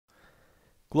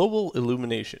Global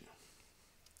illumination.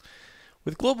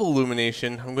 With global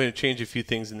illumination, I'm going to change a few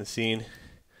things in the scene.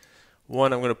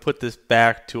 One, I'm going to put this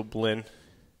back to a blend.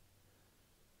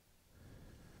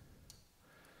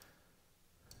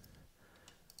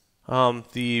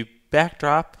 The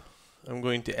backdrop, I'm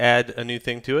going to add a new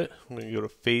thing to it. I'm going to go to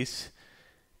face,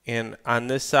 and on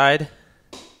this side,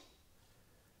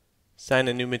 assign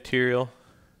a new material,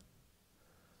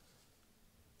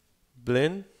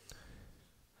 blend,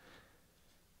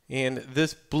 and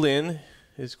this blend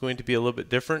is going to be a little bit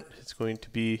different. It's going to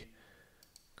be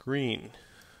green.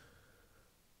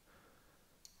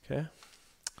 Okay.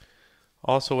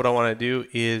 Also, what I want to do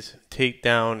is take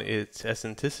down its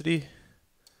eccentricity.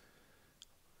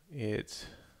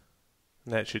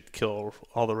 That should kill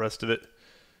all the rest of it.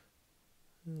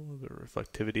 A little bit of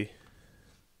reflectivity.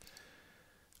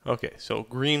 Okay, so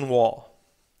green wall.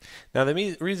 Now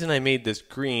the reason I made this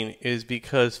green is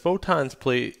because photons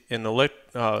play an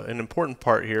important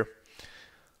part here.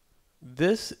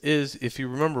 This is, if you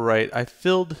remember right, I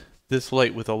filled this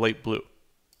light with a light blue.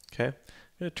 Okay, I'm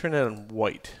going to turn that on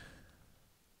white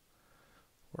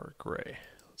or gray.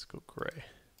 Let's go gray.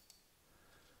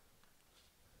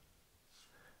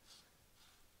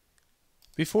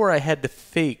 Before, I had to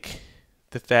fake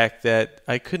the fact that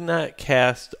I could not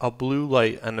cast a blue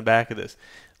light on the back of this.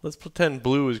 Let's pretend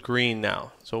blue is green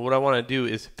now. So what I want to do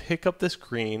is pick up this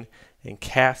green and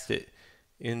cast it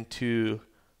into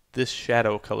this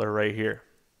shadow color right here.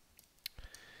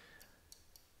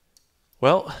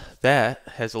 Well, that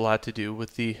has a lot to do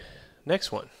with the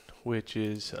next one, which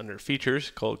is under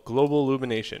features called global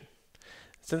illumination.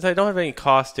 Since I don't have any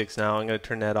caustics now, I'm going to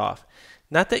turn that off.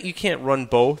 Not that you can't run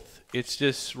both, it's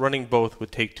just running both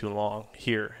would take too long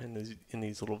here in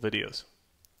these little videos.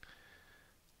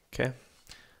 Okay,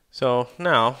 so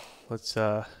now let's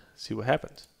see what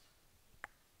happens.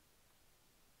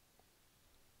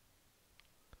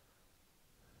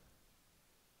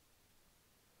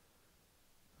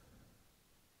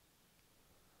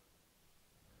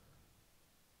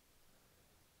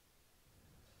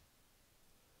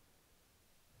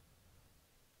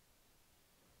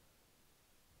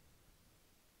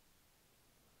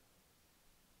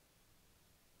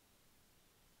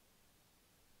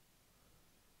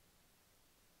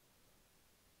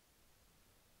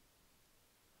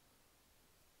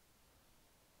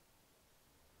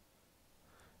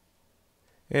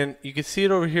 And you can see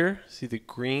it over here. See the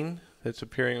green that's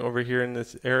appearing over here in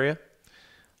this area.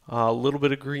 A little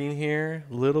bit of green here,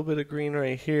 a little bit of green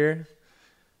right here.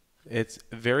 It's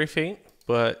very faint,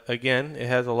 but again, it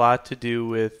has a lot to do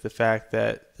with the fact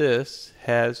that this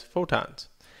has photons.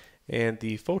 And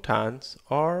the photons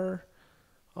are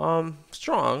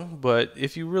strong, but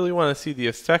if you really want to see the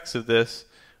effects of this,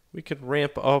 we could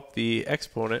ramp up the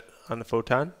exponent on the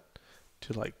photon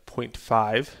to like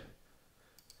 0.5.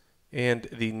 And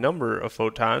the number of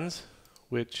photons,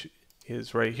 which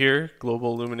is right here,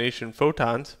 global illumination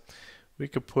photons, we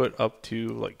could put up to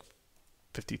like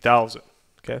 50,000,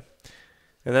 okay?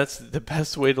 And that's the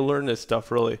best way to learn this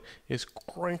stuff, really, is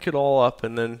crank it all up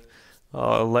and then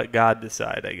let God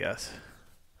decide, I guess.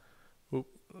 Oop,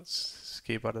 let's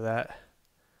escape out of that.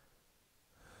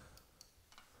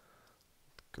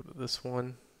 Go to this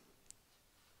one.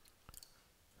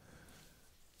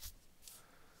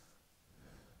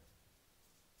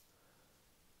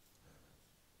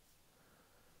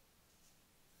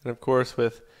 And of course,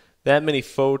 with that many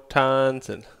photons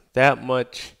and that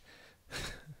much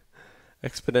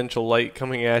exponential light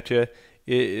coming at you, it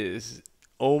is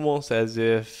almost as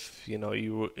if, you know,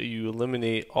 you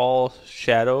eliminate all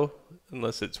shadow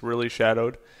unless it's really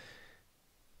shadowed.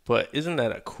 But isn't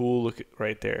that a cool look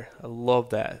right there? I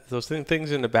love that. Those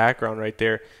things in the background right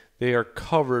there, they are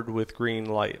covered with green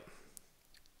light.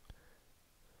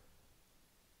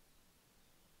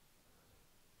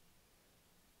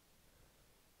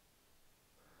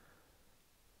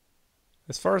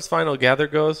 As far as Final Gather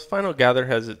goes, Final Gather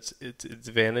has its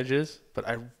advantages, but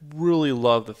I really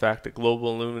love the fact that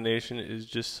global illumination is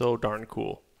just so darn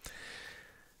cool.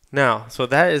 Now, so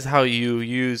that is how you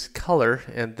use color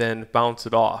and then bounce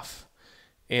it off.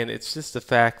 And it's just the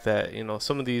fact that, you know,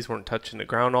 some of these weren't touching the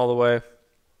ground all the way.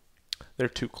 They're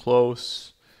too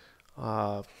close.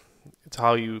 It's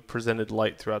how you presented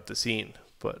light throughout the scene.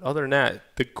 But other than that,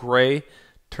 the gray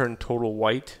turned total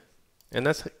white. And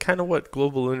that's kind of what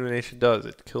global illumination does.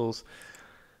 It kills,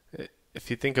 if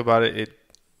you think about it,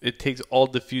 it takes all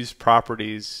diffuse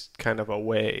properties kind of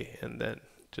away and then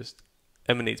just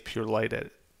emanates pure light at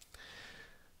it.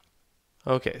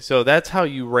 Okay, so that's how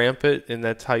you ramp it and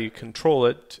that's how you control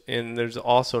it. And there's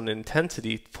also an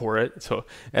intensity for it. So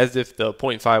as if the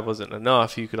 0.5 wasn't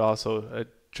enough, you could also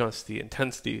just the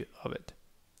intensity of it.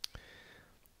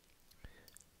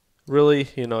 Really,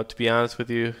 to be honest with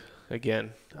you,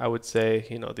 again, I would say,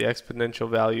 the exponential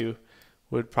value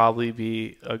would probably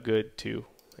be a good 2.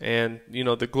 And,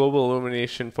 the global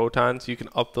illumination photons, you can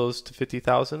up those to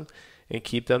 50,000 and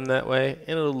keep them that way,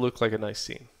 and it'll look like a nice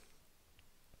scene.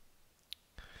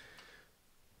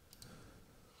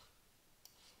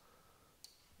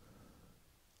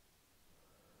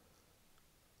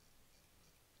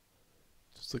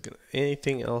 Just looking at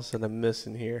anything else that I'm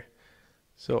missing here.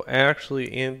 So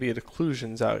actually, ambient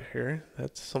occlusions out here,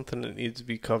 that's something that needs to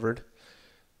be covered.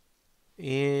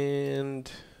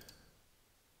 And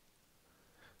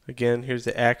again, here's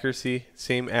the accuracy,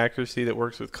 same accuracy that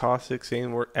works with caustic,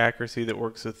 same accuracy that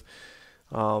works with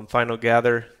final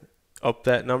gather. Up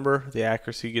that number, the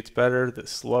accuracy gets better. The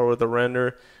slower the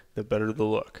render, the better the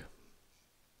look.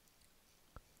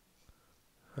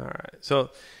 All right, so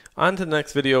on to the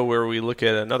next video where we look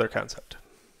at another concept.